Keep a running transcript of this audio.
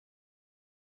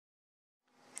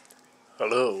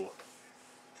Hello,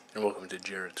 and welcome to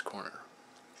Jared's Corner.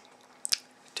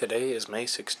 Today is May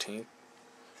 16th,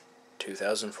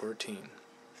 2014.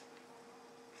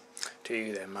 To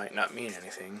you, that might not mean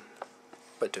anything,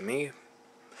 but to me,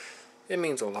 it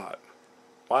means a lot.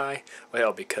 Why?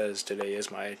 Well, because today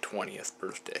is my 20th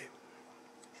birthday.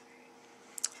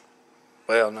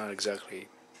 Well, not exactly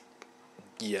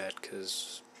yet,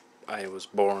 because I was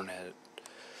born at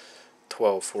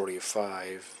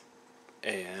 12:45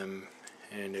 a.m.,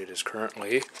 and it is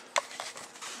currently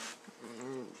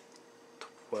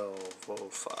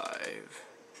 12:05.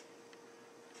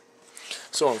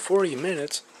 So in 40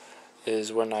 minutes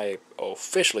is when I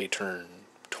officially turn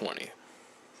 20.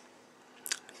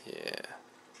 Yeah.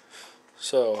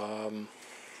 So,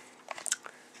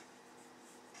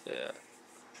 yeah.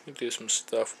 I do some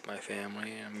stuff with my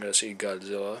family. I'm gonna see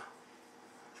Godzilla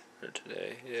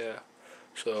today. Yeah.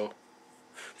 So,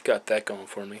 got that going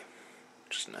for me,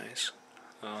 which is nice.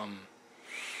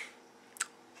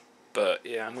 But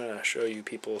yeah, I'm gonna show you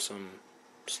people some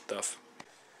stuff.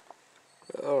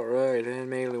 Alright, and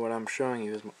mainly what I'm showing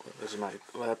you is my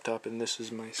laptop, and this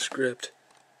is my script.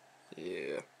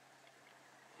 Yeah.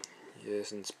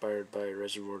 Yes, inspired by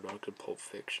Reservoir Dogs and Pulp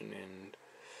Fiction, and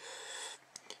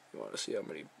you want to see how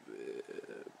many...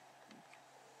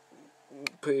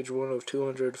 page 1 of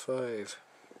 205.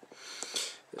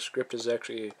 The script is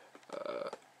actually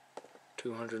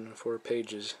 204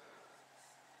 pages.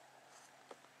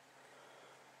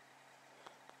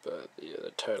 But yeah,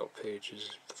 the title page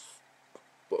is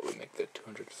what would make the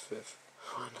 205th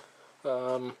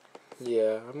one.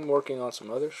 Yeah, I'm working on some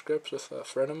other scripts with a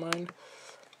friend of mine.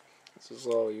 This is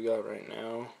all you got right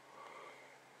now.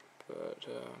 But,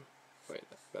 wait,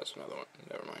 that's another one.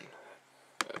 Never mind.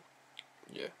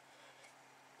 Yeah.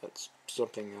 That's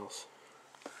something else.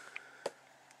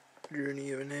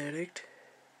 Journey of an Addict.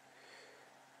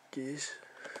 Jeez.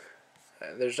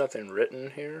 There's nothing written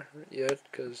here yet,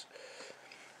 because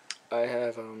I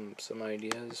have, some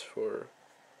ideas for...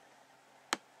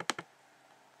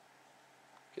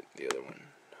 Get the other one.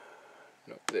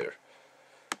 No, there.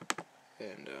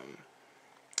 And,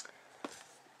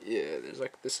 yeah, there's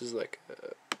like, this is like,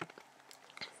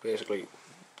 basically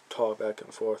talk back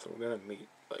and forth. We're gonna meet,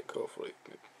 like, hopefully.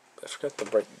 I forgot to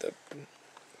write the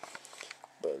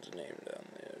Bud's name down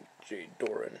there. J.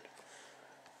 Doran,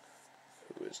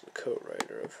 who is the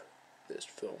co-writer of this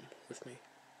film with me.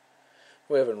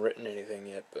 We haven't written anything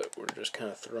yet, but we're just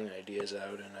kind of throwing ideas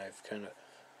out, and I've kind of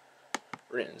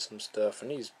written some stuff,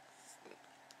 and he's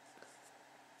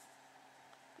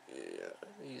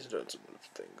done some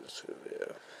things too,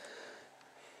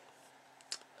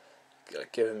 yeah.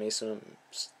 Giving me some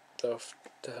stuff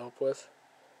to help with.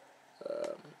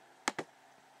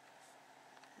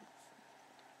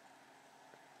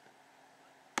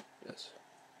 Yes.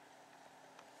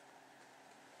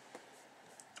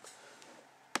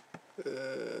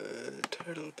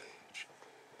 Title page.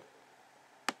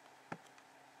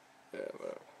 Yeah,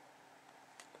 well.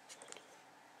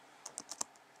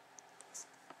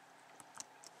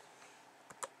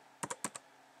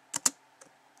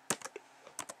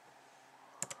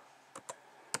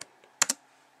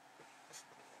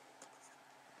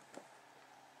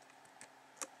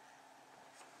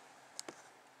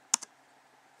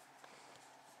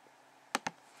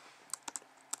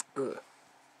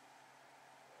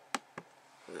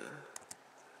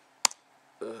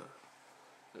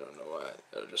 I don't know why.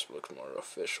 That just looks more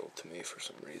official to me for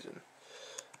some reason.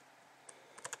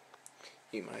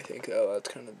 You might think, oh, that's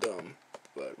kind of dumb,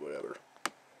 but whatever.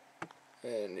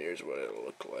 And here's what it'll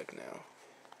look like now.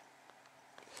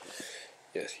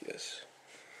 Yes.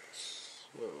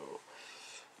 So,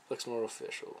 looks more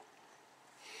official.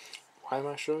 Why am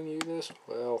I showing you this?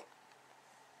 Well,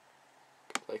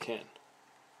 I can.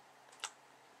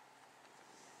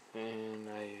 And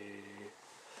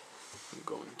I'm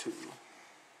going to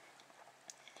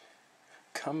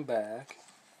come back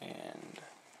and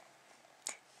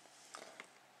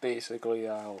basically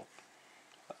I'm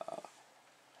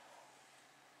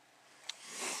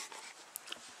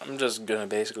just gonna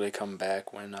basically come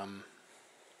back when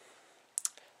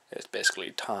it's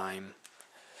basically time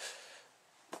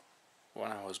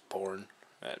when I was born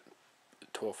at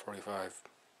 12:45.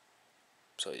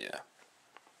 So yeah.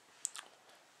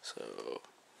 So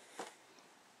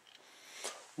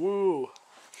woo.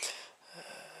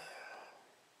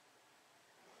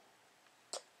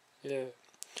 Yeah.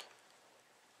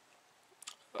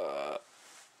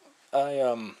 I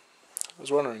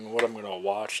was wondering what I'm gonna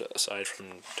watch aside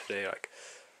from today, like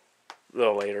a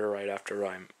little later, right after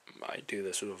I do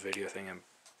this little video thing and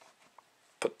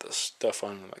put the stuff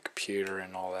on my computer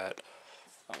and all that.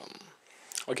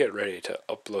 I'll get ready to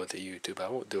upload to YouTube. I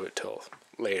won't do it till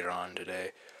later on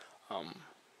today.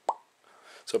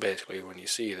 So basically, when you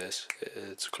see this,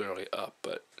 it's clearly up.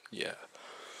 But yeah.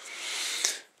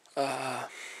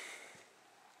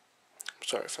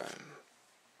 Sorry if I'm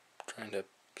trying to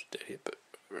steady it, but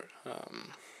I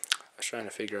was trying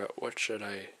to figure out what should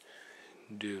I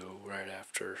do right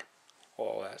after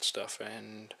all that stuff,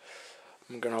 and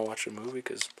I'm gonna watch a movie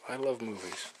because I love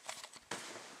movies.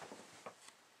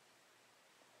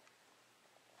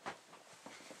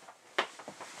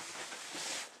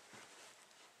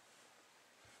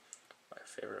 My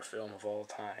favorite film of all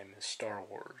time is Star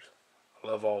Wars. I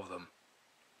love all of them,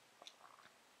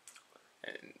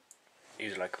 and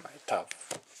these are like my top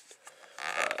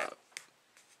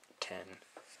 10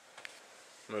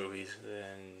 movies.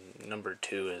 Then number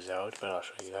 2 is out, but I'll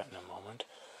show you that in a moment.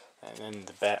 And then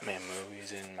the Batman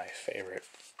movies, and my favorite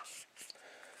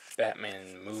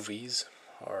Batman movies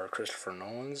are Christopher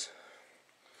Nolan's.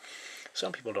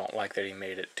 Some people don't like that he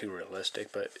made it too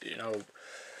realistic, but you know,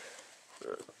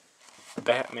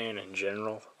 Batman in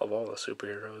general, of all the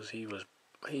superheroes,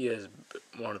 he is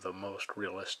one of the most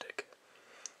realistic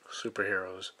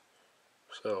superheroes.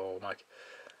 So like,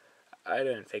 I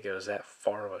didn't think it was that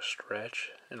far of a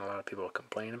stretch, and a lot of people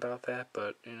complain about that,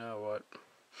 but you know what?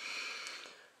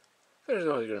 There's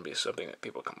always going to be something that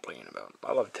people complain about.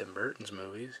 I love Tim Burton's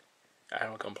movies. I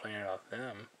don't complain about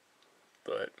them,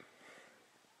 but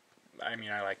I mean,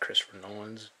 I like Christopher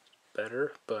Nolan's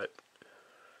better, but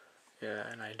yeah,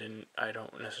 and I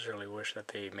don't necessarily wish that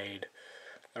they made,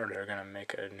 or they're going to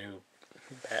make a new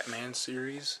Batman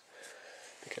series,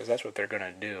 because that's what they're going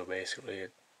to do, basically,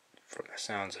 from the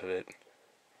sounds of it,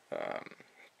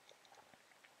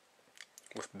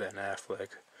 with Ben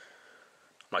Affleck.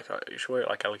 Like, you should wait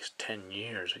like at least 10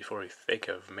 years before you think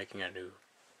of making a new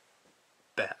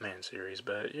Batman series,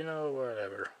 but you know,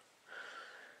 whatever.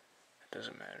 It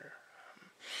doesn't matter.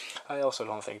 I also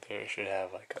don't think they should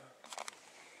have like a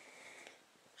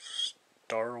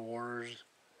Star Wars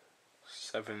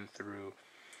 7 through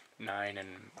 9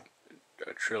 and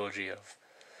a trilogy of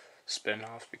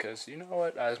spin-offs, because you know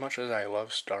what, as much as I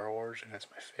love Star Wars and it's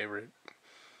my favorite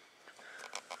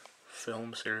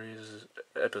film series,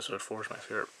 episode 4 is my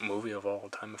favorite movie of all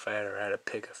time. If I had to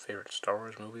pick a favorite Star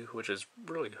Wars movie, which is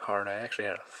really hard, I actually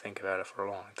had to think about it for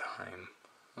a long time,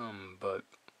 but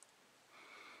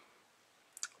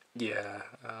yeah,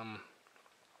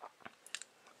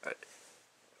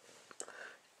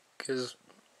 because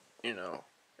you know,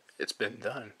 it's been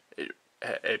done.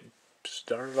 It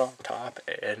started on top,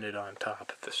 it ended on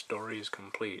top. The story is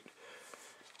complete,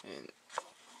 and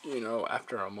you know,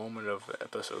 after a moment of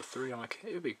episode 3, I'm like,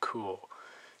 it would be cool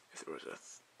if there was a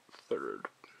third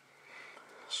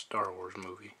Star Wars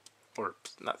movie, or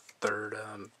not third,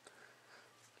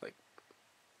 like,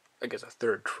 I guess a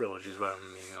third trilogy is what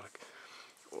I'm meaning, like,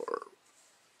 or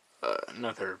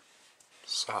another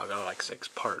saga, like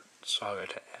 6-part saga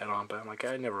to add on, but I'm like,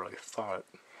 I never really thought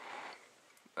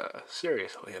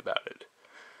seriously about it,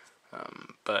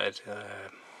 but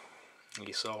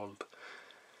he sold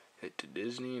it to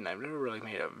Disney, and I've never really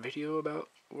made a video about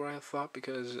what I thought,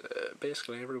 because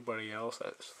basically everybody else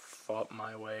that's thought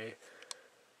my way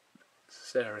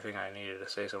said everything I needed to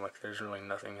say, so I'm like, there's really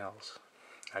nothing else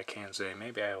I can say.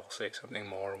 Maybe I will say something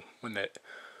more when it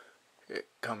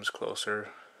comes closer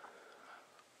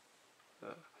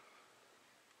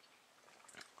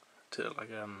to,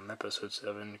 like, episode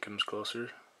 7 comes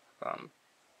closer. I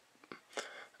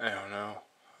don't know.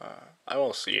 I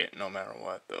will see it no matter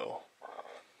what, though.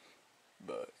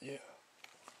 But yeah.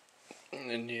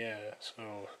 And yeah,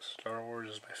 so Star Wars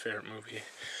is my favorite movie.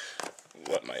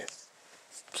 What, my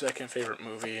second favorite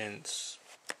movie, and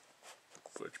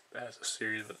which has a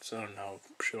series of its own I'll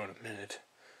show in a minute.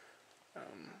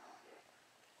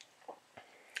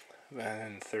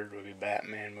 Then third would be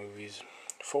Batman movies.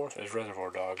 Fourth is Reservoir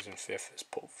Dogs, and fifth is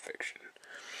Pulp Fiction.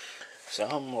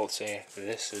 Some will say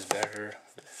this is better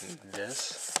than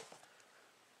this,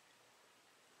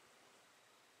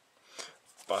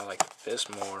 but I like this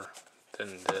more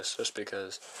than this, just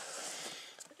because,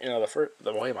 you know,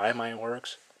 the way my mind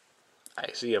works,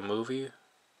 I see a movie,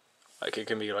 like it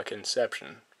can be like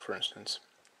Inception, for instance.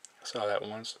 I saw that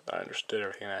once, I understood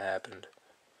everything that happened.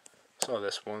 Saw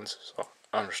this once, so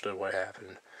I understood what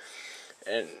happened.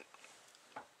 And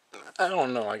I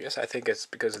don't know, I think it's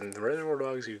because in the Reservoir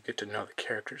Dogs you get to know the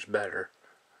characters better.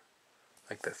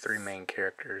 Like the 3 main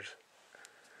characters.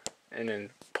 And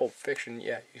in Pulp Fiction,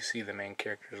 yeah, you see the main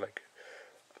characters like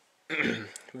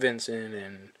Vincent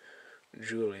and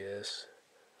Julius.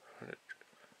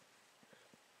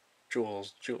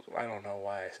 Jules, I don't know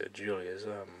why I said Julius.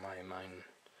 My mind.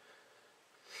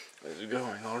 is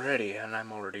going already, and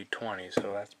I'm already 20,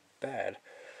 so that's bad.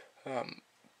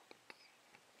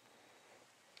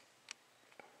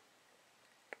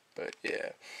 But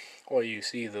yeah, well, you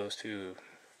see those two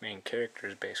main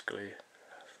characters basically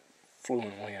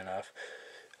fluently enough.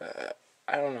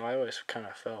 I don't know, I always kind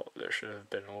of felt there should have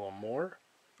been a little more.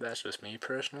 That's just me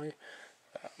personally.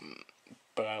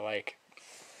 But I like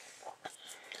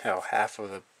how half of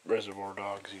the Reservoir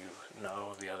Dogs you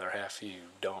know, the other half you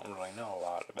don't really know a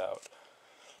lot about.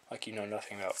 Like, you know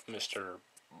nothing about Mr.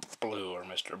 Blue or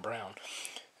Mr. Brown.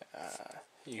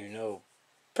 You know,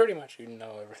 pretty much you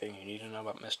know everything you need to know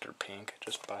about Mr. Pink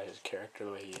just by his character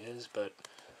the way he is, but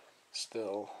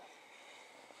still,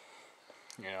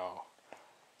 you know,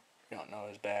 you don't know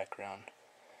his background.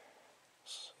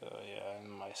 So yeah,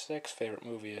 and my sixth favorite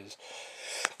movie is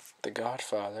The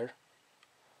Godfather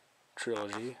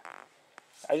trilogy.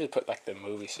 I just put like the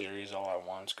movie series all at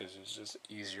once because it's just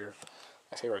easier.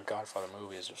 My favorite Godfather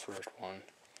movie is the first one.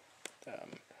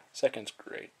 Second's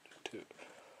great too.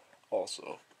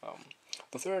 Also,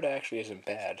 the third actually isn't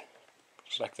bad.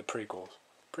 It's like the prequels.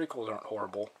 Prequels aren't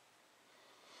horrible.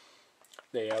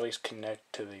 They at least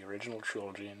connect to the original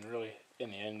trilogy, and really,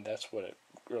 in the end, that's what it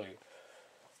really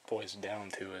boils down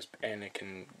to: is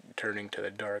Anakin turning to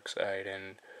the dark side,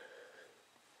 and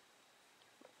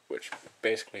which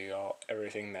basically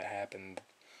everything that happened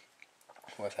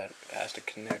with that has to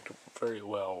connect very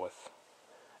well with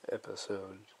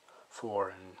episode 4,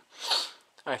 and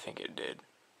I think it did.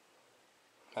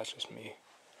 That's just me.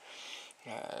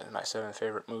 My seventh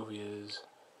favorite movie is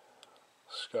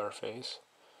Scarface.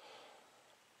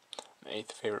 My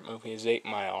eighth favorite movie is 8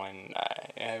 Mile, and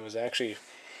I was actually,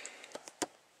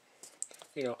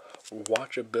 you know,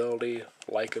 watchability,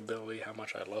 likability, how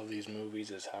much I love these movies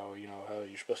is how, you know, how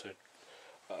you're supposed to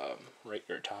rate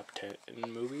your top 10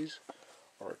 movies,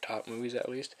 or top movies at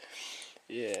least.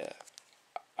 Yeah,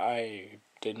 I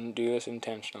didn't do this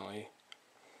intentionally.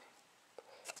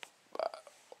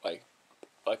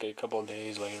 Like a couple of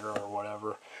days later or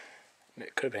whatever,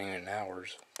 it could have been in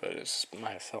hours, but it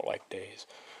might have felt like days.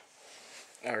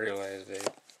 I realized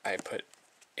that I put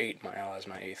 8 Mile as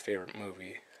my 8th favorite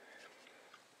movie.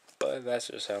 But that's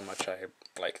just how much I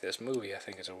like this movie. I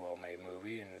think it's a well-made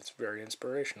movie, and it's very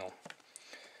inspirational.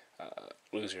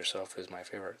 Lose Yourself is my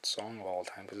favorite song of all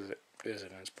time because it is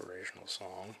an inspirational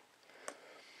song.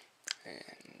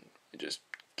 And it just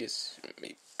gets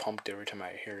me pumped every time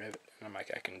I hear it. And I'm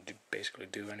like, I can basically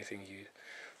do anything you...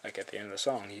 Like at the end of the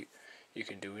song, you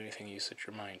can do anything you set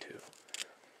your mind to.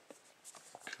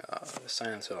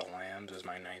 Silence of the Lambs is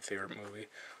my 9th favorite movie.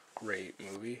 Great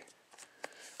movie.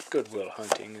 Good Will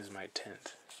Hunting is my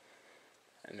 10th.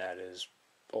 And that is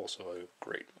also a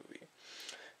great movie.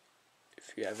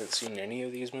 If you haven't seen any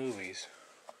of these movies,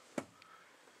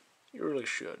 you really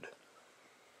should.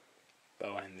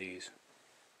 Behind these.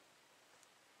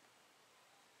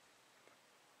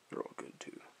 They're all good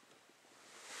too.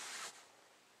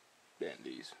 And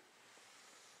these.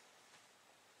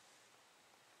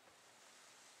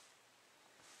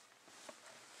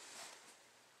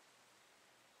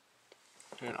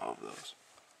 And all of those.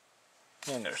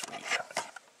 And there's some guitars.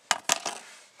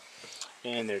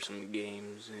 And there's some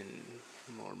games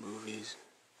and more movies.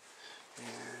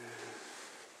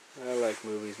 And I like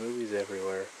movies. Movies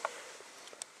everywhere.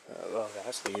 Oh,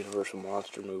 that's the Universal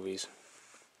Monster movies.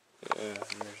 Yeah,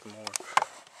 and there's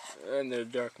more. And the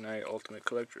Dark Knight Ultimate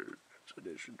Collector's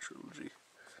Edition trilogy.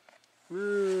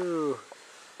 Woo!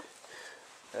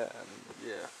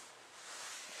 Yeah.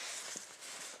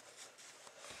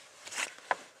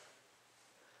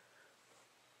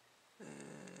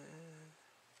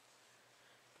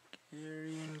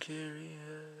 Carrie.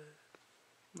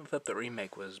 I thought the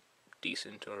remake was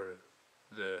decent, or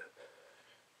the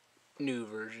new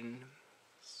version,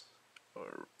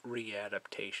 or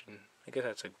readaptation. I guess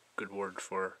that's a good word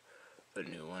for the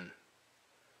new one.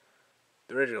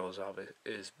 The original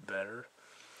is better,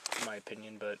 in my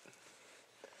opinion, but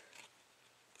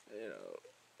you know,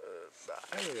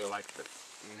 I really liked the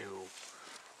new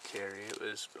Carrie. It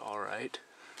was alright.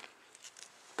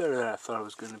 Better than I thought it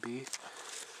was going to be.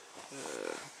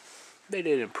 They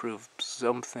did improve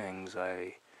some things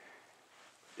I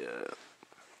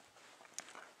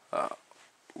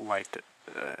liked,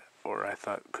 or I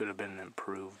thought could have been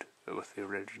improved with the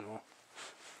original.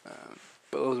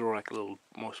 But those were like little,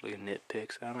 mostly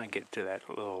nitpicks. I might get to that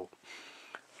a little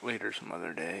later some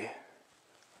other day.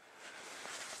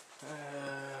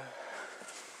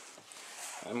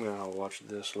 I'm gonna watch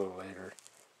this a little later.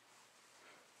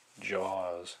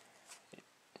 Jaws.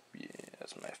 Yeah,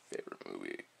 that's my favorite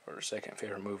movie, or second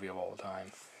favorite movie of all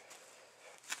time.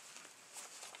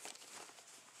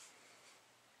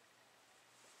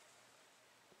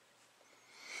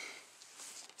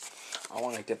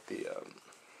 want to get the,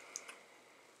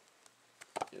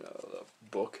 the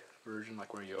book version,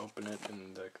 like where you open it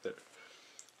and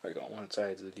like on one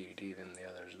side is the DVD, then the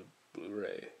other is the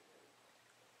Blu-ray.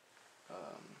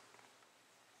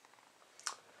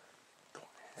 Don't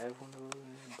have one of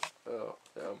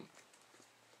those.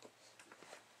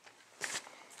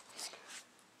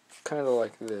 Kind of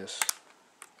like this.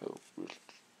 Oh,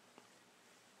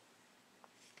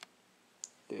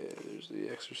 yeah, there's The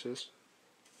Exorcist.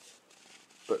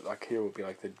 But like here would be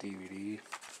like the DVD.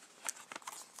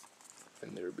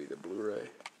 And there would be the Blu-ray.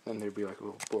 Then there'd be like a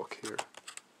little book here.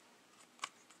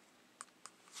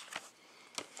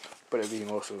 But it'd be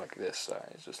mostly like this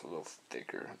size, just a little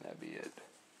thicker, and that'd be it.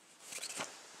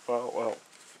 Well,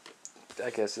 I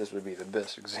guess this would be the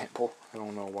best example. I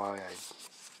don't know why I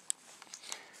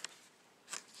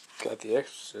got The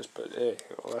Exorcist, but hey,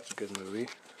 well, that's a good movie.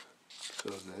 So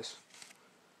is this.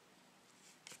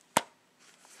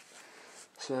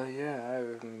 So yeah,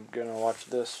 I'm gonna watch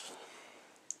this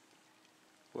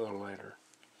a little later.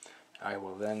 I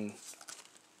will then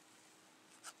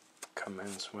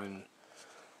commence when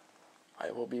I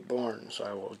will be born, so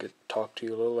I will get to talk to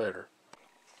you a little later.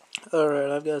 Alright,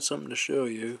 I've got something to show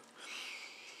you.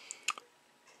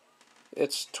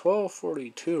 It's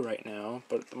 12:42 right now,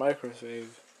 but the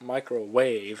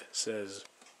microwave says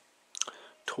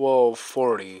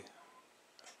 12:40.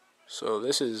 So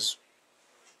this is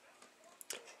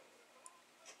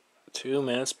 2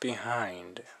 minutes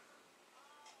behind.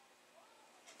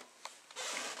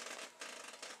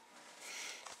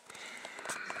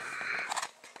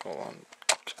 Hold on.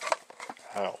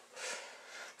 How?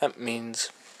 That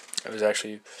means it was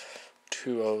actually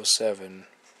 2:07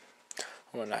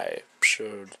 when I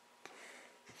showed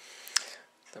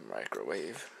the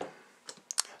microwave.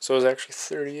 So it was actually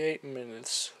 38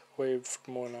 minutes away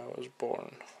from when I was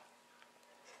born.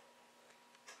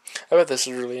 I bet this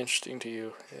is really interesting to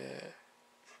you. Yeah.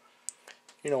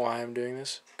 You know why I'm doing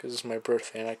this? Because it's my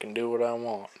birthday and I can do what I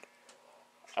want.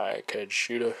 I could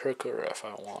shoot a hooker if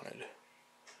I wanted.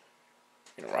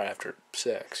 Right after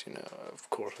sex, of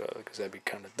course, because that'd be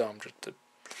kind of dumb just to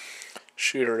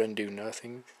shoot her and do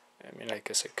nothing. I mean, I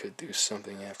guess I could do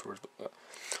something afterwards, but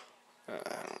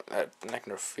that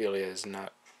necrophilia is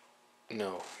not,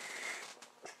 no.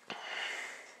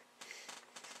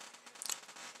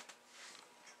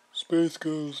 Space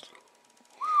Ghost.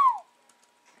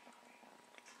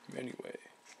 Anyway,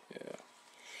 yeah.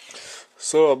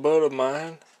 So a buddy of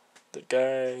mine, the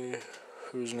guy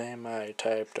whose name I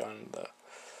typed on the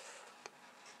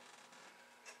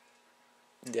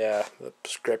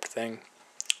script thing,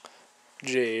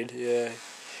 Jade, yeah.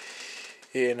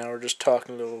 He and I were just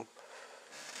talking a little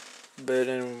bit,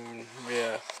 and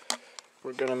yeah,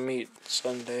 we're gonna meet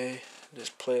Sunday at this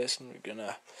place, and we're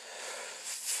gonna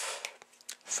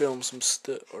film some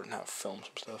stuff, or not film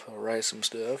some stuff, I'll write some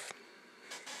stuff,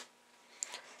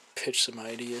 pitch some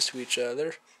ideas to each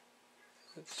other.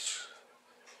 It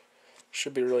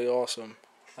should be really awesome.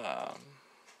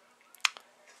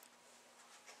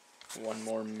 One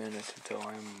more minute until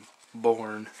I'm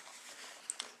born.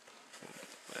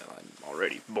 Well, I'm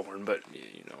already born, but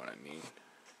you know what I mean.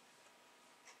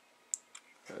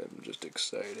 I'm just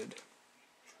excited.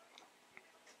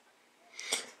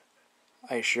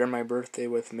 I share my birthday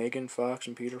with Megan Fox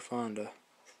and Peter Fonda.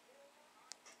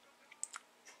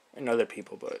 And other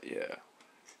people, but yeah.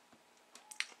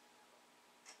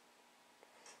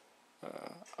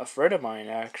 A friend of mine,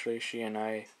 actually, she and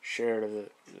I shared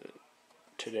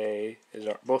today is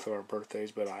both of our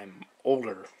birthdays, but I'm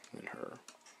older than her.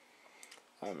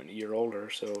 I'm a year older,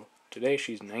 so today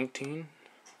she's 19,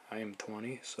 I am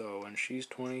 20, so when she's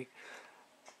 20,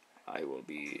 I will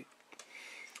be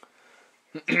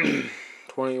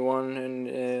 21,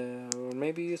 and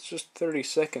maybe it's just 30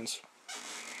 seconds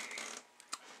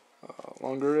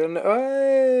longer than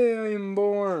I am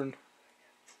born.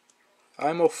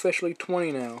 I'm officially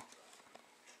 20 now.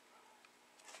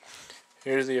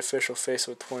 Here's the official face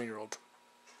of a 20-year-old.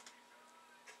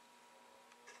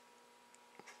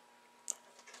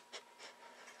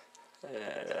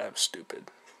 I'm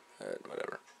stupid.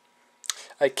 Whatever.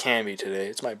 I can be today.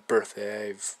 It's my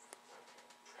birthday.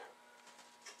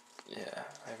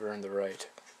 I've earned the right.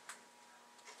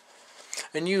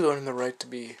 And you earn the right to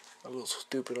be a little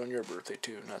stupid on your birthday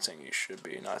too. Not saying you should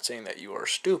be. Not saying that you are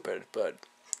stupid, but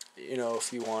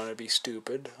if you want to be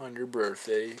stupid on your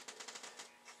birthday,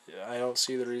 I don't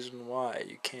see the reason why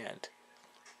you can't.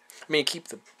 I mean, keep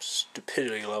the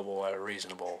stupidity level at a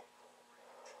reasonable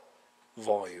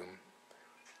volume.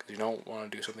 Because you don't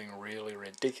want to do something really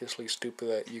ridiculously stupid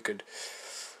that you could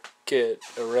get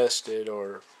arrested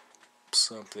or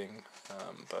something.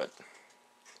 But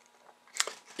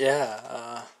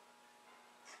yeah,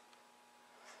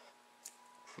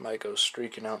 might go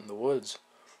streaking out in the woods.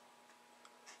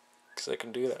 Because I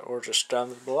can do that. Or just down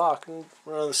the block and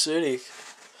around the city.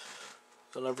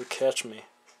 They'll never catch me.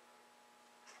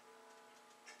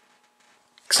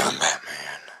 Because I'm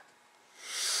Batman.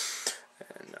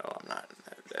 And no, I'm not.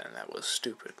 And that was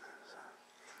stupid.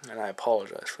 And I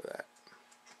apologize for that.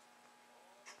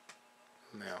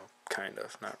 No, kind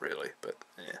of. Not really, but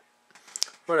yeah.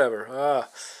 Whatever.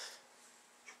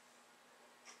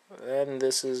 And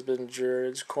this has been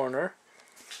Jared's Corner.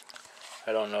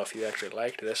 I don't know if you actually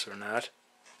liked this or not.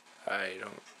 I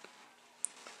don't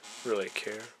really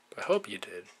care. I hope you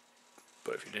did.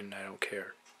 But if you didn't, I don't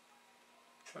care.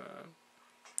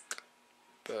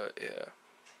 But yeah.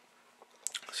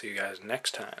 See you guys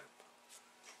next time.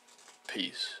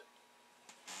 Peace.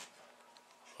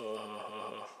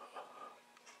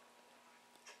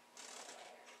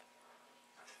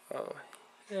 Oh,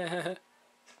 yeah.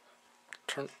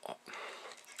 Turn off.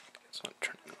 It's not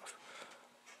turning off.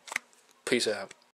 Peace out.